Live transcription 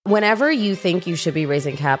Whenever you think you should be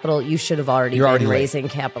raising capital, you should have already been raising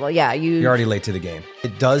capital. Yeah, you're already late to the game.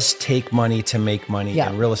 It does take money to make money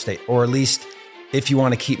in real estate, or at least if you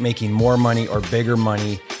want to keep making more money or bigger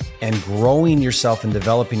money and growing yourself and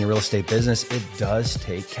developing your real estate business, it does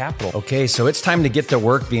take capital. Okay, so it's time to get to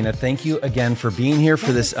work, Vina. Thank you again for being here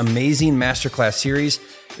for this amazing Masterclass series.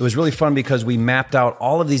 It was really fun because we mapped out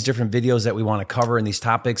all of these different videos that we want to cover in these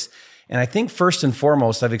topics. And I think first and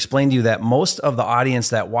foremost, I've explained to you that most of the audience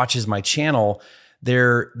that watches my channel,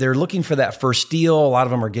 they're looking for that first deal. A lot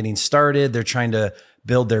of them are getting started. They're trying to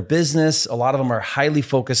build their business. A lot of them are highly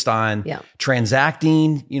focused on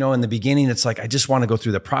transacting. You know, in the beginning, it's like, I just want to go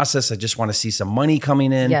through the process. I just want to see some money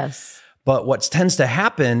coming in. Yes. But what tends to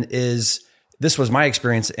happen is, this was my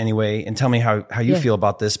experience anyway, and tell me how you feel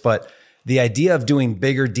about this, but the idea of doing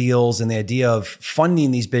bigger deals and the idea of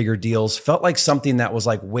funding these bigger deals felt like something that was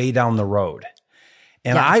like way down the road.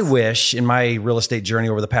 And I wish in my real estate journey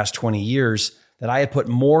over the past 20 years that I had put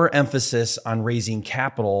more emphasis on raising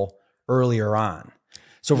capital earlier on.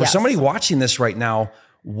 So for somebody watching this right now,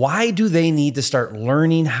 why do they need to start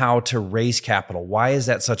learning how to raise capital? Why is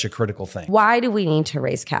that such a critical thing? Why do we need to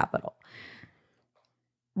raise capital?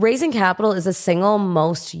 Raising capital is the single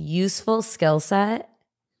most useful skill set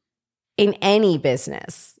in any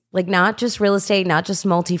business, like not just real estate, not just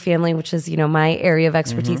multifamily, which is, you know, my area of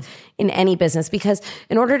expertise, in any business, because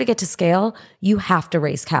in order to get to scale, you have to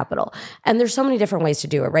raise capital. And there's so many different ways to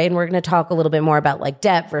do it, right? And we're going to talk a little bit more about like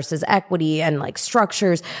debt versus equity and like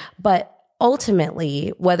structures, but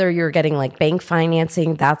ultimately, whether you're getting like bank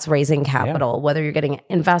financing, that's raising capital. Whether you're getting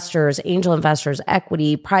investors, angel investors,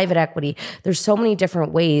 equity, private equity, there's so many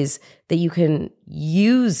different ways that you can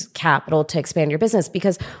use capital to expand your business.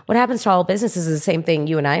 Because what happens to all businesses is the same thing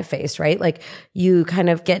you and I faced, right? Like you kind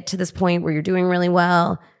of get to this point where you're doing really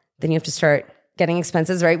well, then you have to start getting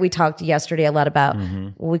expenses, right? We talked yesterday a lot about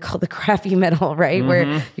what we call the crappy middle, right?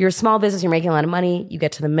 Where you're a small business, you're making a lot of money, you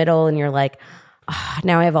get to the middle and you're like,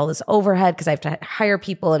 now I have all this overhead because I have to hire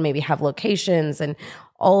people and maybe have locations, and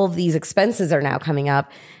all of these expenses are now coming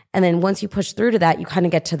up. And then once you push through to that, you kind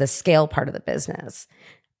of get to the scale part of the business.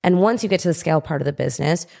 And once you get to the scale part of the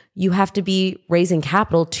business, you have to be raising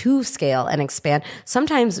capital to scale and expand.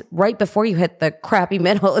 Sometimes right before you hit the crappy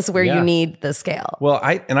middle is where you need the scale. Well,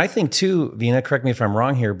 I think too, Vina, correct me if I'm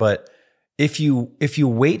wrong here, but if you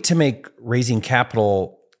wait to make raising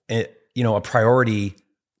capital, a priority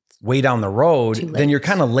way down the road, then you're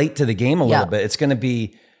kind of late to the game a little bit. It's going to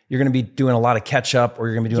be, you're going to be doing a lot of catch up, or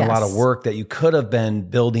you're going to be doing a lot of work that you could have been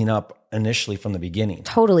building up initially from the beginning.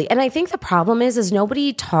 Totally. And I think the problem is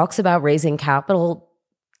nobody talks about raising capital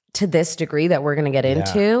to this degree that we're going to get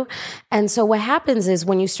into. And so what happens is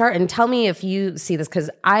when you start, and tell me if you see this,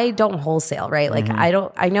 because I don't wholesale, right? Like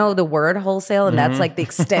I know the word wholesale, and that's like the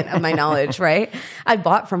extent of my knowledge, right? I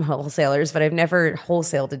bought from wholesalers, but I've never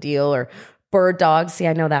wholesaled a deal or bird dog. See,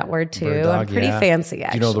 I know that word too. Bird dog, I'm pretty fancy,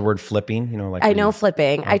 actually. Do you know the word flipping? I know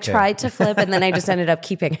flipping. Okay. I tried to flip, and then I just ended up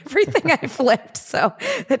keeping everything I flipped. So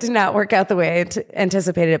that did not work out the way I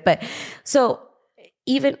anticipated it. But so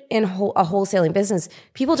even in a wholesaling business,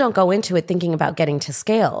 people don't go into it thinking about getting to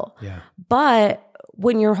scale. But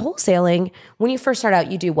when you're wholesaling, when you first start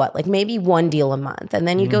out, you do what? Like maybe one deal a month, and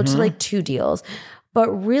then you go to like 2 deals. But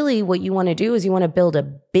really what you want to do is you want to build a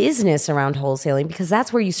business around wholesaling, because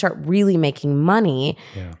that's where you start really making money,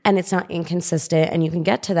 and it's not inconsistent, and you can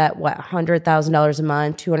get to that, $100,000 a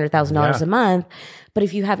month, $200,000 a month. But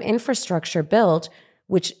if you have infrastructure built,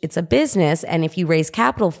 which it's a business, and if you raise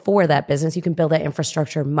capital for that business, you can build that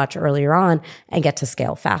infrastructure much earlier on and get to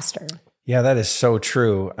scale faster. Yeah, that is so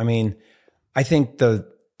true. I mean, I think the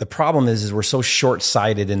problem is we're so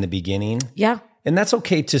short-sighted in the beginning. Yeah. And that's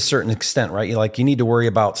okay to a certain extent, right? You need to worry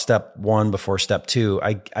about step 1 before step 2.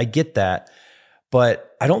 I get that,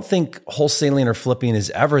 but I don't think wholesaling or flipping is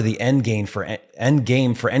ever the end game for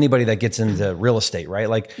anybody that gets into real estate, right?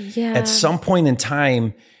 Like at some point in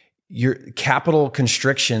time, your capital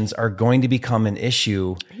constrictions are going to become an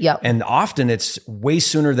issue. And often it's way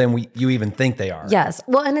sooner than you even think they are. Yes.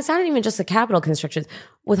 Well, and it's not even just the capital constrictions.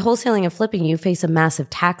 With wholesaling and flipping, you face a massive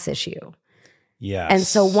tax issue. Yes. And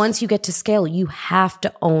so once you get to scale, you have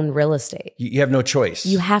to own real estate. You have no choice.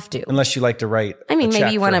 You have to. Unless you like to write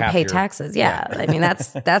maybe you want to pay taxes. Yeah. I mean,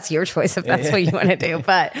 that's your choice if that's what you want to do.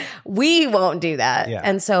 But we won't do that. Yeah.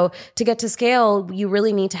 And so to get to scale, you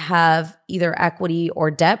really need to have either equity or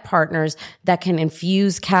debt partners that can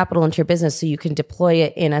infuse capital into your business so you can deploy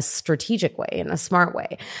it in a strategic way, in a smart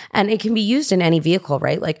way. And it can be used in any vehicle,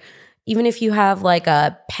 right? Like even if you have like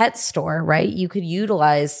a pet store, right? You could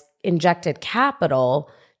utilize injected capital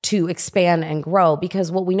to expand and grow,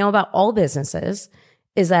 because what we know about all businesses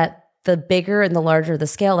is that the bigger and the larger the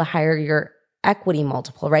scale, the higher your equity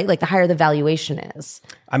multiple, right? Like the higher the valuation is.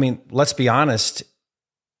 I mean, let's be honest.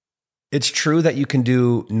 It's true that you can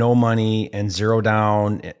do no money and zero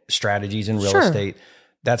down strategies in real estate.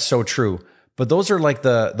 That's so true. But those are like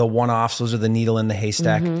the one-offs. Those are the needle in the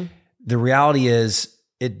haystack. The reality is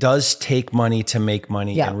it does take money to make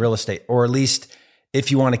money in real estate, or at least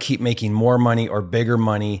if you want to keep making more money or bigger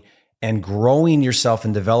money and growing yourself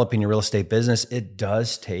and developing your real estate business, it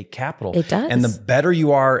does take capital. It does. And the better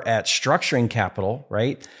you are at structuring capital,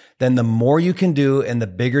 right, then the more you can do and the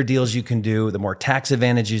bigger deals you can do, the more tax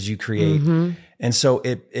advantages you create. And so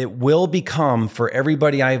it will become, for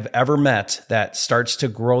everybody I've ever met that starts to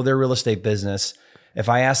grow their real estate business, if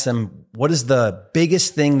I ask them, what is the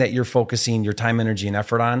biggest thing that you're focusing your time, energy, and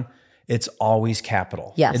effort on? It's always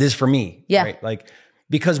capital. Yes. It is for me. Yeah. Right? Like,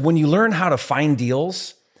 because when you learn how to find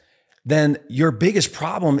deals, then your biggest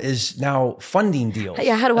problem is now funding deals.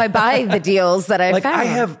 Yeah, how do I buy the deals that I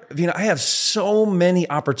found? I have so many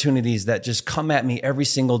opportunities that just come at me every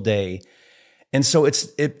single day. And so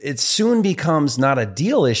it soon becomes not a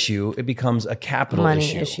deal issue, it becomes a capital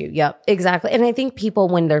issue. Yep, exactly. And I think people,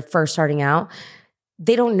 when they're first starting out,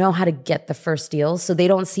 they don't know how to get the first deal, so they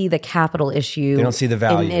don't see the capital issue. They don't see the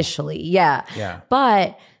value initially. Yeah.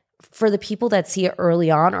 But for the people that see it early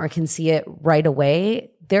on or can see it right away,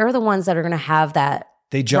 they're the ones that are going to have that.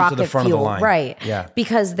 They jump to the front of the line. Right. Yeah.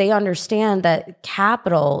 Because they understand that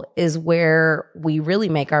capital is where we really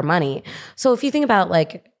make our money. So if you think about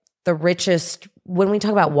like the richest, when we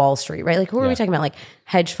talk about Wall Street, right? Like who are we talking about? Like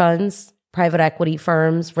hedge funds, private equity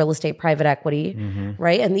firms, real estate private equity,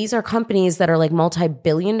 right? And these are companies that are like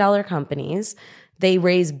multi-billion-dollar companies. They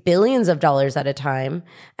raise billions of dollars at a time,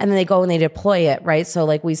 and then they go and they deploy it, right? So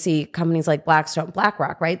like we see companies like Blackstone,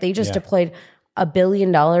 BlackRock, right? They just deployed $1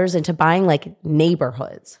 billion into buying like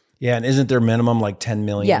neighborhoods. Yeah, and isn't their minimum like 10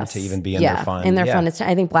 million to even be in their fund? In their fund, it's,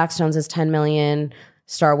 I think Blackstone's is 10 million,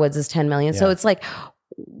 Starwood's is 10 million. So it's like,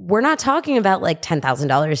 we're not talking about like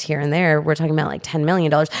 $10,000 here and there. We're talking about like $10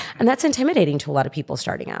 million. And that's intimidating to a lot of people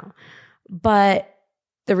starting out. But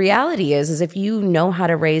the reality is if you know how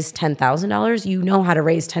to raise $10,000, you know how to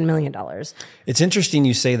raise $10 million. It's interesting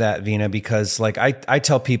you say that, Vina, because like I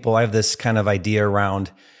tell people, I have this kind of idea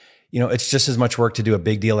around, it's just as much work to do a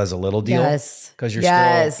big deal as a little deal. Yes. Because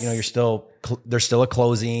you're still, there's still a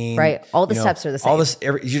closing. Right. All the steps are the same.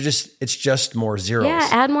 It's just more zeros. Yeah.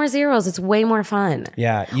 Add more zeros. It's way more fun.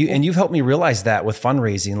 Yeah. And you've helped me realize that with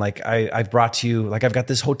fundraising. Like I've brought to you, like I've got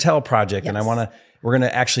this hotel project and we're going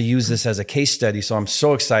to actually use this as a case study. So I'm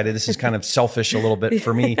so excited. This is kind of selfish a little bit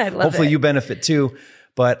for me. Hopefully you benefit too.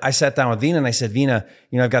 But I sat down with Vina and I said, Vina,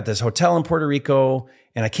 I've got this hotel in Puerto Rico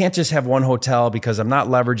and I can't just have one hotel because I'm not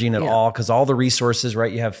leveraging it all, because all the resources,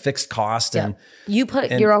 right? You have fixed cost and you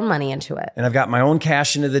put your own money into it. And I've got my own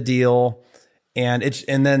cash into the deal. And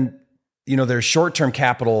then there's short-term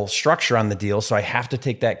capital structure on the deal. So I have to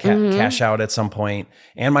take that cash out at some point,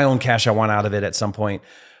 and my own cash I want out of it at some point.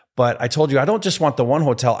 But I told you, I don't just want the one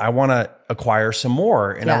hotel. I want to acquire some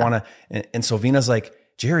more. And I want to, and so Vina's like,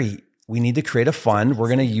 Jerry, we need to create a fund. We're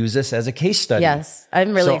going to use this as a case study. Yes.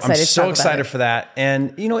 I'm really excited. I'm so excited for that.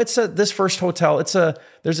 And it's this first hotel, it's a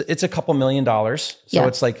couple $1 million. So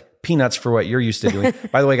it's like peanuts for what you're used to doing.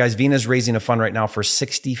 By the way, guys, Vina's raising a fund right now for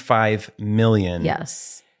 $65 million.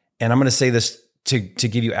 Yes. And I'm going to say this to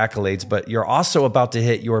give you accolades, but you're also about to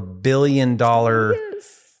hit your $1 billion.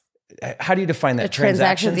 How do you define that?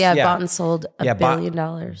 Transactions? Yeah, bought and sold $1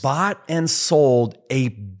 billion. Bought and sold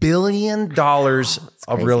 $1 billion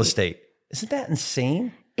of real estate. Isn't that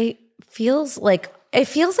insane? It feels like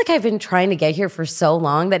I've been trying to get here for so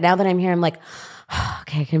long that now that I'm here, I'm like,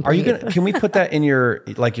 okay, I can breathe. Can we put that in your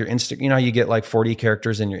Instagram? You know how you get like 40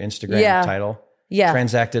 characters in your Instagram title? Yeah.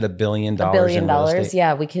 Transacted $1 billion. $1 billion.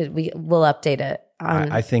 Yeah, we'll update it.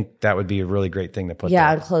 I think that would be a really great thing to put.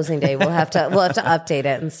 Yeah, on closing day, we'll have to update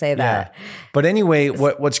it and say that. But anyway,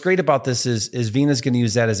 what's great about this is Vina's going to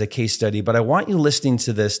use that as a case study. But I want you listening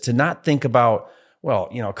to this to not think about,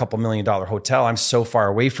 a couple $1 million hotel. I'm so far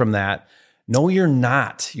away from that. No, you're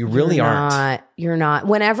not. You really aren't. You're not.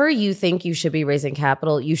 Whenever you think you should be raising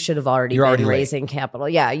capital, you should have already been raising capital.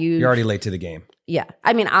 Yeah, you're already late to the game. Yeah,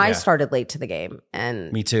 I mean, I started late to the game,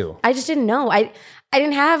 and me too. I just didn't know. I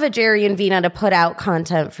didn't have a Jerry and Vina to put out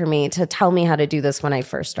content for me to tell me how to do this when I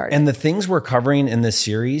first started. And the things we're covering in this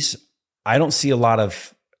series, I don't see a lot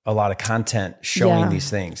of content showing these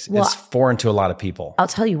things. Well, it's foreign to a lot of people. I'll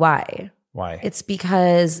tell you why. Why? It's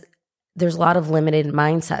because there's a lot of limited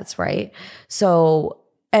mindsets, right? So,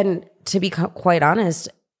 and to be quite honest,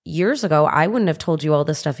 years ago, I wouldn't have told you all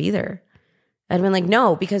this stuff either. I'd been like,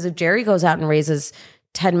 no, because if Jerry goes out and raises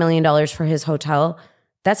 $10 million for his hotel,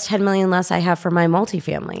 That's 10 million less I have for my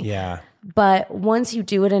multifamily. Yeah. But once you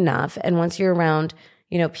do it enough, and once you're around,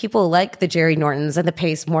 people like the Jerry Nortons and the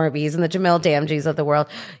Pace Morbys and the Jamil Damjis of the world,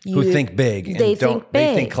 who think big. They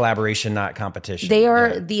think collaboration, not competition. They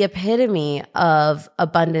are the epitome of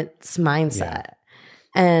abundance mindset. Yeah.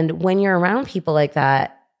 And when you're around people like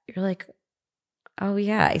that, you're like, oh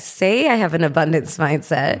yeah, I say I have an abundance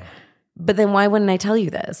mindset, but then why wouldn't I tell you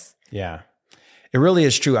this? Yeah. It really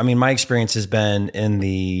is true. I mean, my experience has been in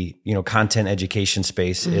the, content education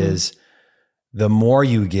space is the more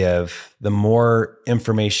you give, the more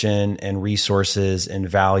information and resources and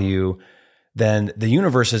value, then the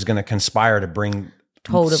universe is going to conspire to bring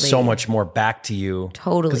so much more back to you.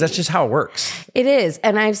 Totally. Because that's just how it works. It is.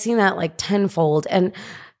 And I've seen that like tenfold. And,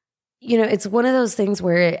 it's one of those things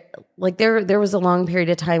where like there was a long period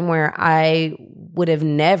of time where I would have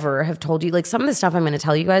never have told you, like some of the stuff I'm going to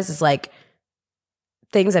tell you guys is like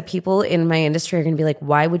things that people in my industry are going to be like,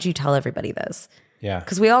 why would you tell everybody this? Yeah.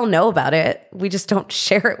 Because we all know about it. We just don't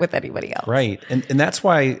share it with anybody else. Right. And that's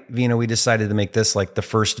why, we decided to make this like the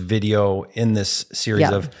first video in this series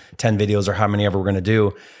of 10 videos or how many ever we're going to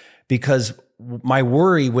do. Because my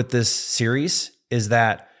worry with this series is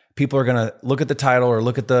that people are going to look at the title or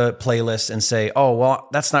look at the playlist and say, oh, well,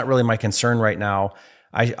 that's not really my concern right now.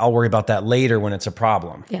 I'll worry about that later when it's a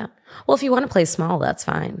problem. Yeah. Well, if you want to play small, that's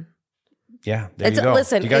fine. Yeah, there you go.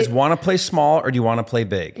 Listen, do you guys want to play small or do you want to play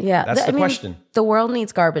big? Yeah, that's the question. The world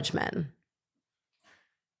needs garbage men.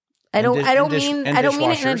 I don't mean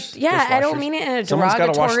it in a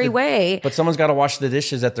derogatory way. But someone's got to wash the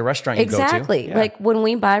dishes at the restaurant you go to. Exactly. Yeah. Like when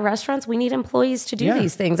we buy restaurants, we need employees to do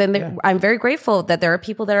these things. And I'm very grateful that there are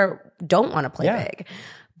people that don't want to play big.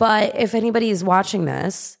 But if anybody is watching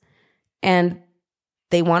this and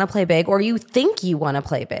they want to play big, or you think you want to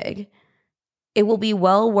play big, it will be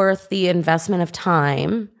well worth the investment of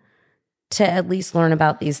time to at least learn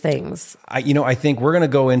about these things. I think we're going to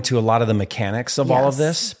go into a lot of the mechanics of all of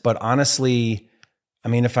this, but honestly, I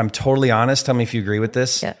mean, if I'm totally honest, tell me if you agree with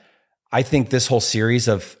this. Yeah. I think this whole series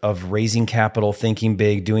of raising capital, thinking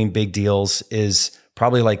big, doing big deals is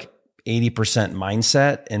probably like 80%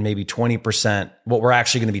 mindset and maybe 20% what we're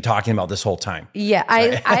actually going to be talking about this whole time. Yeah,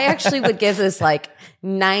 I actually would give this like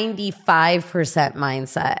 95%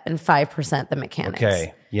 mindset and 5% the mechanics.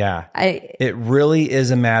 Okay, yeah. It really is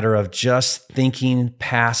a matter of just thinking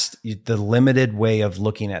past the limited way of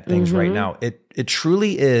looking at things right now. It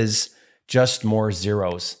truly is just more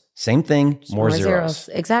zeros. Same thing, just more zeros.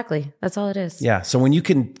 Exactly. That's all it is. Yeah, so when you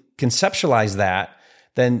can conceptualize that,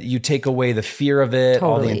 then you take away the fear of it,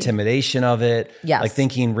 all the intimidation of it. Yes. Like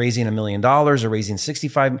thinking raising $1 million or raising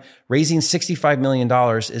 $65 million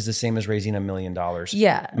is the same as raising $1 million.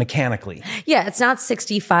 Yeah. Mechanically. Yeah. It's not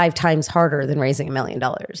 65 times harder than raising $1 million.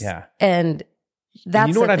 Yeah. And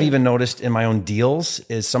that's what I've even noticed in my own deals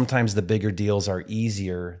is sometimes the bigger deals are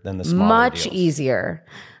easier than the smaller deals.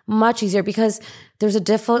 Much easier because there's a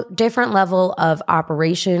different level of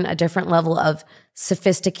operation, a different level of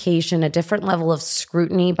sophistication, a different level of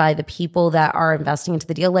scrutiny by the people that are investing into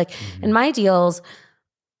the deal. Like in my deals,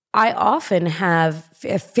 I often have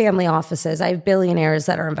family offices. I have billionaires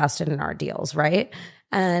that are invested in our deals, right?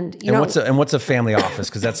 And what's a family office?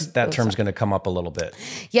 Because that term's going to come up a little bit.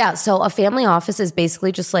 Yeah. So a family office is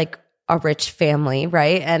basically just like a rich family,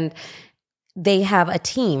 right? And they have a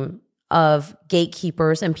team of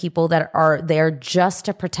gatekeepers and people that are there just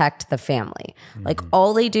to protect the family. Like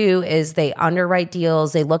all they do is they underwrite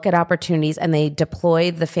deals, they look at opportunities, and they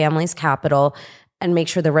deploy the family's capital and make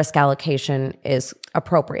sure the risk allocation is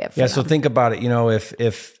appropriate for them. So think about it.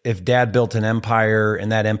 If dad built an empire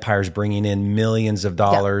and that empire is bringing in millions of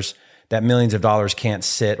dollars, that millions of dollars can't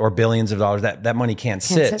sit, or billions of dollars, that money can't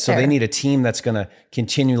sit. So they need a team that's going to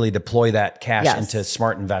continually deploy that cash into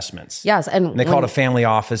smart investments. Yes. And they call it a family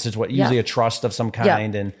office. It's usually a trust of some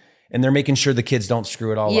kind. And they're making sure the kids don't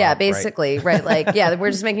screw it all up. Yeah, basically. Right. Like,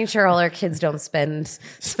 we're just making sure all our kids don't spend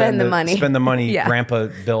the money. Spend the money grandpa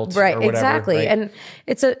built or whatever. Exactly. Right? And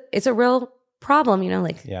it's a real problem,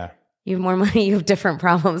 you have more money, you have different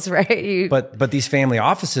problems, right? But these family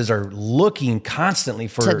offices are looking constantly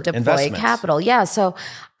for to deploy investments. Capital. Yeah. So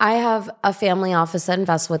I have a family office that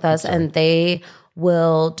invests with us, and they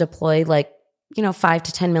will deploy $5 to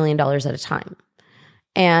 $10 million at a time.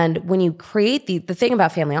 And when you create the thing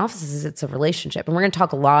about family offices is it's a relationship. And we're going to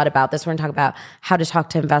talk a lot about this. We're going to talk about how to talk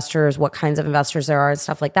to investors, what kinds of investors there are and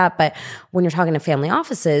stuff like that. But when you're talking to family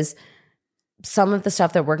offices, some of the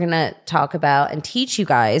stuff that we're going to talk about and teach you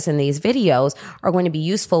guys in these videos are going to be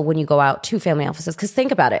useful when you go out to family offices. Because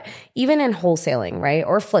think about it, even in wholesaling, right,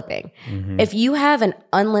 or flipping, if you have an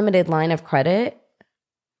unlimited line of credit,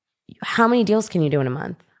 how many deals can you do in a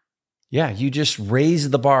month? Yeah, you just raise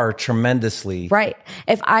the bar tremendously. Right.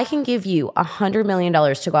 If I can give you $100 million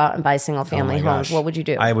to go out and buy single family homes, what would you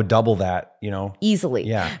do? I would double that, Easily.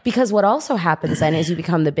 Yeah. Because what also happens then is you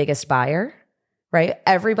become the biggest buyer, right?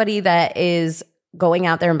 Everybody that is going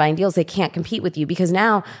out there and buying deals, they can't compete with you because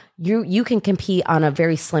now you can compete on a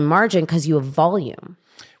very slim margin because you have volume.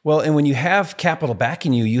 Well, and when you have capital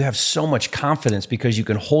backing you, you have so much confidence because you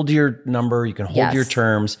can hold your number, you can hold your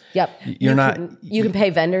terms. Yep. You can pay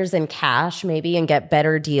vendors in cash maybe and get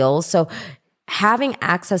better deals. So having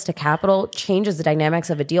access to capital changes the dynamics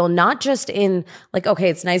of a deal, not just in like, okay,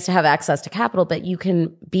 it's nice to have access to capital, but you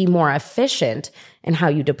can be more efficient in how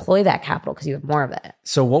you deploy that capital because you have more of it.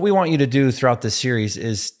 So what we want you to do throughout this series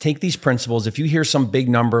is take these principles. If you hear some big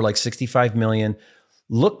number like 65 million,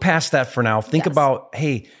 look past that for now. Think about,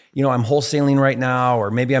 hey, I'm wholesaling right now,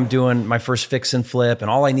 or maybe I'm doing my first fix and flip,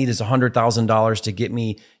 and all I need is $100,000 to get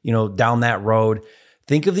me, down that road.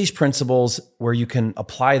 Think of these principles where you can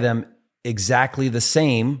apply them exactly the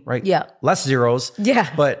same, right? Yeah. Less zeros.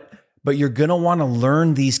 Yeah. But you're going to want to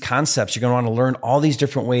learn these concepts. You're going to want to learn all these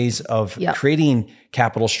different ways of creating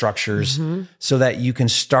capital structures so that you can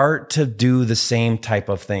start to do the same type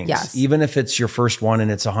of things. Yes. Even if it's your first one and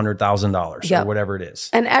it's $100,000 or whatever it is.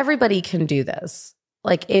 And everybody can do this.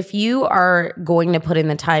 Like if you are going to put in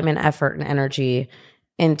the time and effort and energy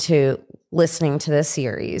into listening to this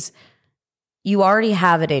series, you already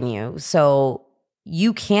have it in you. So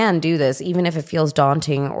you can do this even if it feels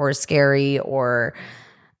daunting or scary or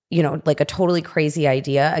like a totally crazy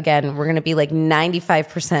idea. Again, we're going to be like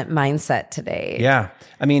 95% mindset today. Yeah.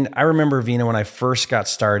 I mean, I remember, Vina, when I first got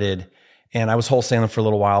started and I was wholesaling for a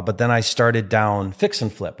little while, but then I started down fix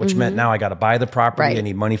and flip, which meant now I got to buy the property. Right. I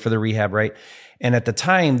need money for the rehab, right? And at the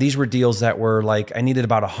time, these were deals that were like, I needed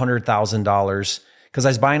about $100,000 because I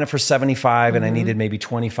was buying it for 75 and I needed maybe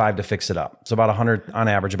 25 to fix it up. So about 100 on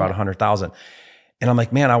average, about 100,000. And I'm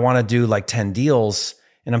like, man, I want to do like 10 deals.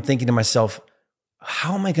 And I'm thinking to myself,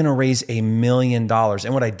 how am I going to raise $1 million?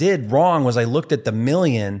 And what I did wrong was I looked at the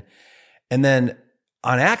million and then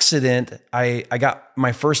on accident, I got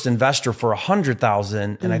my first investor for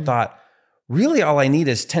 100,000. And I thought, really all I need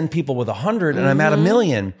is 10 people with 100 and I'm at $1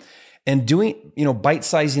 million. And doing,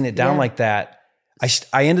 bite-sizing it down like that,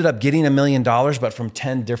 I ended up getting $1 million, but from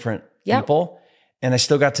 10 different people. And I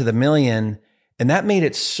still got to the $1 million. And that made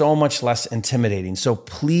it so much less intimidating. So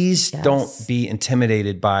please don't be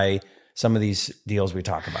intimidated by some of these deals we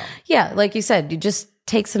talk about. Yeah, like you said, you just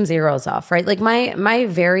take some zeros off, right? Like my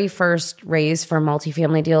very first raise for a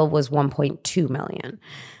multifamily deal was 1.2 million.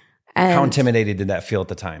 And how intimidated did that feel at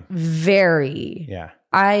the time? Very. Yeah.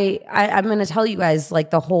 I'm going to tell you guys like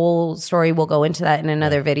the whole story. We'll go into that in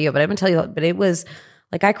another video, but I'm going to tell you, but it was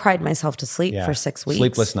like I cried myself to sleep for 6 weeks.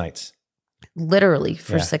 Sleepless nights. Literally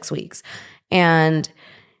for 6 weeks. And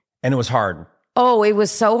it was hard. Oh, it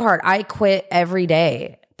was so hard. I quit every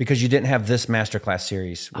day. Because you didn't have this masterclass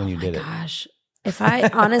series when you did it. Oh my gosh. If I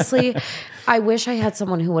honestly, I wish I had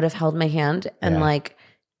someone who would have held my hand and like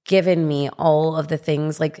given me all of the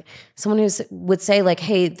things, like someone who would say like,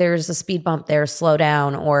 hey, there's a speed bump there, slow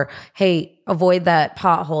down, or hey, avoid that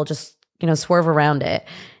pothole, just, swerve around it.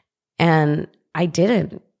 And I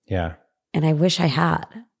didn't. Yeah. And I wish I had.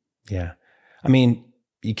 Yeah. I mean,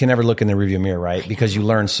 you can never look in the rearview mirror, right? Because you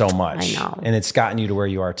learn so much. I know. And it's gotten you to where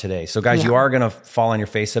you are today. So guys, you are going to fall on your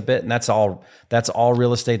face a bit. And that's all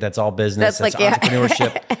real estate. That's all business. That's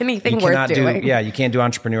entrepreneurship. Anything worth doing. You can't do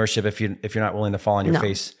entrepreneurship if you're not willing to fall on your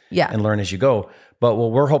face and learn as you go. But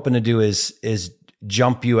what we're hoping to do is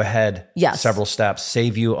jump you ahead several steps,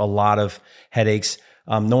 save you a lot of headaches.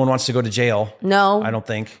 No one wants to go to jail. No. I don't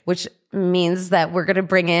think. Which means that we're going to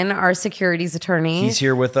bring in our securities attorney. He's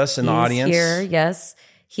here with us in the audience. He's here, yes.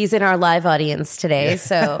 He's in our live audience today.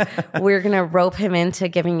 So we're going to rope him into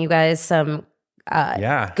giving you guys some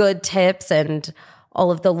good tips and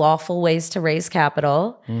all of the lawful ways to raise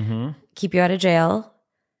capital, keep you out of jail.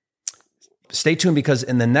 Stay tuned because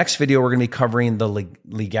in the next video, we're going to be covering the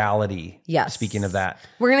legality. Yes. Speaking of that.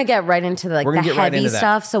 We're going to get right into the heavy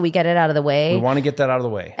stuff so we get it out of the way. We want to get that out of the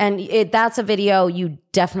way. And that's a video you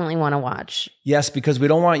definitely want to watch. Yes, because we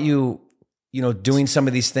don't want you doing some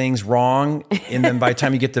of these things wrong. And then by the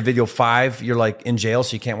time you get to video 5, you're like in jail,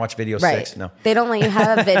 so you can't watch video 6. No. They don't let you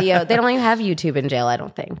have video. They don't let you have YouTube in jail, I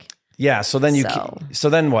don't think. Yeah. So then so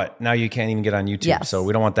then what? Now you can't even get on YouTube. Yes. So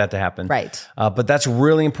we don't want that to happen. Right. But that's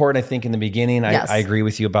really important, I think, in the beginning. I agree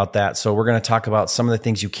with you about that. So we're going to talk about some of the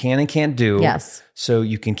things you can and can't do. Yes. So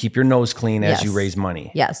you can keep your nose clean as you raise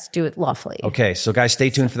money. Yes. Do it lawfully. Okay. So guys, stay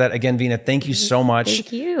tuned for that. Again, Vina, thank you so much.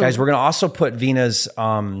 Thank you. Guys, we're going to also put Vina's,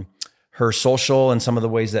 her social and some of the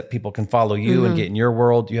ways that people can follow you and get in your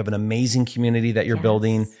world. You have an amazing community that you're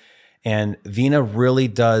building. And Vina really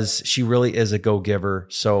does, she really is a go-giver.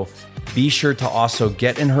 So be sure to also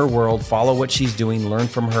get in her world, follow what she's doing, learn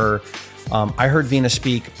from her. I heard Vina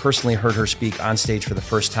speak, personally heard her speak on stage for the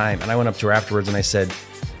first time. And I went up to her afterwards and I said,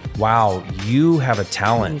 wow, you have a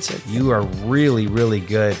talent. You are really, really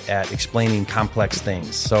good at explaining complex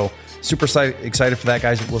things. So super excited for that,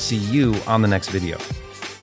 guys. We'll see you on the next video.